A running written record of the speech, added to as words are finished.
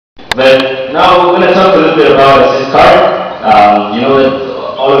But now we're going to talk a little bit about assist card. You know that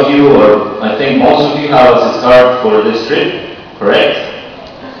all of you, or I think most of you, have assist card for this trip, correct?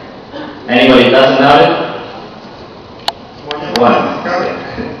 Anybody doesn't have it? One.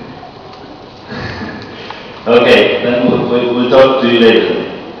 Okay, then we'll talk to you later.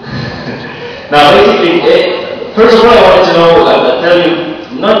 Now, basically, first of all, I wanted to know, tell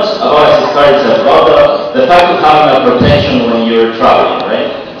you not about assist card itself, about the fact of having a protection when you're traveling, right?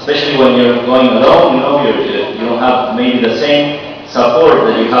 Especially when you're going alone, you don't have maybe the same support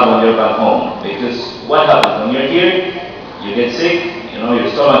that you have when you're back home. Because what happens when you're here? You get sick, your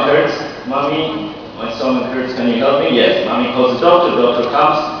stomach hurts. Mommy, my stomach hurts, can you help me? Yes. Mommy calls the doctor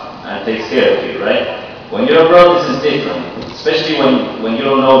comes and takes care of you, right? When you're abroad, this is different. Especially when you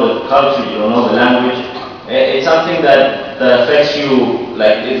don't know the culture, you don't know the language. It's something that affects you,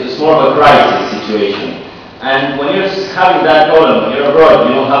 like it's more of a crisis situation. And when you're having that problem, when you're abroad,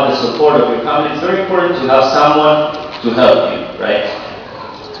 you don't have the support of your family, it's very important to have someone to help you, right?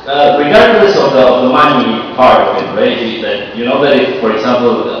 Regardless of the money part of it, right? That you know that if, for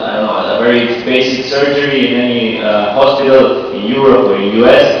example, I don't know, a very basic surgery in any hospital in Europe or in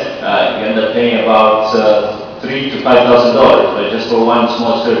US, you end up paying about $3,000 to $5,000, right, just for one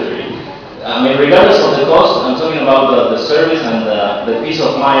small surgery. I mean, regardless of the cost, I'm talking about the service and the peace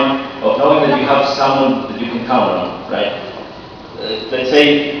of mind of knowing that you have someone that you can count on, right? Let's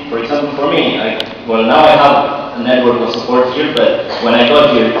say, for example, for me, now I have a network of support here, but when I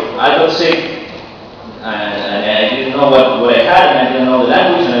got here, I got sick, and I didn't know what I had, and I didn't know the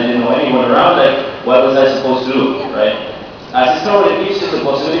language, and I didn't know anyone around, like, what was I supposed to do, right? As it gives you the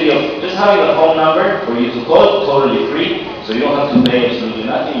possibility of just having a phone number for you to call, totally free, so you don't have to pay absolutely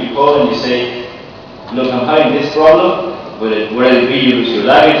nothing. You call and you say, look, I'm having this problem, whether it be you lose your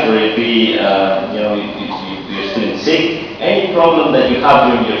luggage, whether it be you're feeling sick, any problem that you have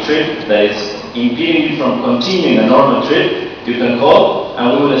during your trip that is impeding you from continuing a normal trip, you can call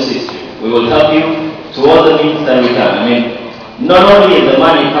and we will assist you. We will help you to all the means that we can. I mean, not only in the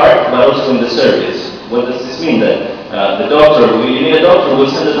money part, but also in the service. What does this mean? That the doctor, you need a doctor, we'll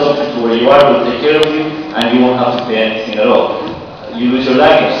send a doctor to where you are, we'll take care of you, and you won't have to pay anything at all. You lose your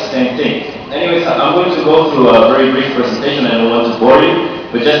luggage, same thing. Anyways, I'm going to go through a very brief presentation. I don't want to bore you,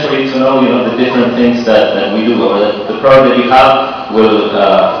 but just for you to know, the different things that we do, or that the product that you have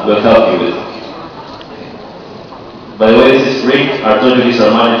will help you with. By the way, this is Rick, our is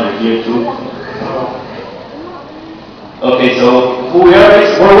our manager here too. Okay, so who we are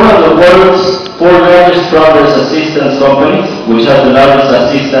is we're one of the world's 4 largest travelers assistance companies, which has the largest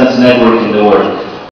assistance network in the world.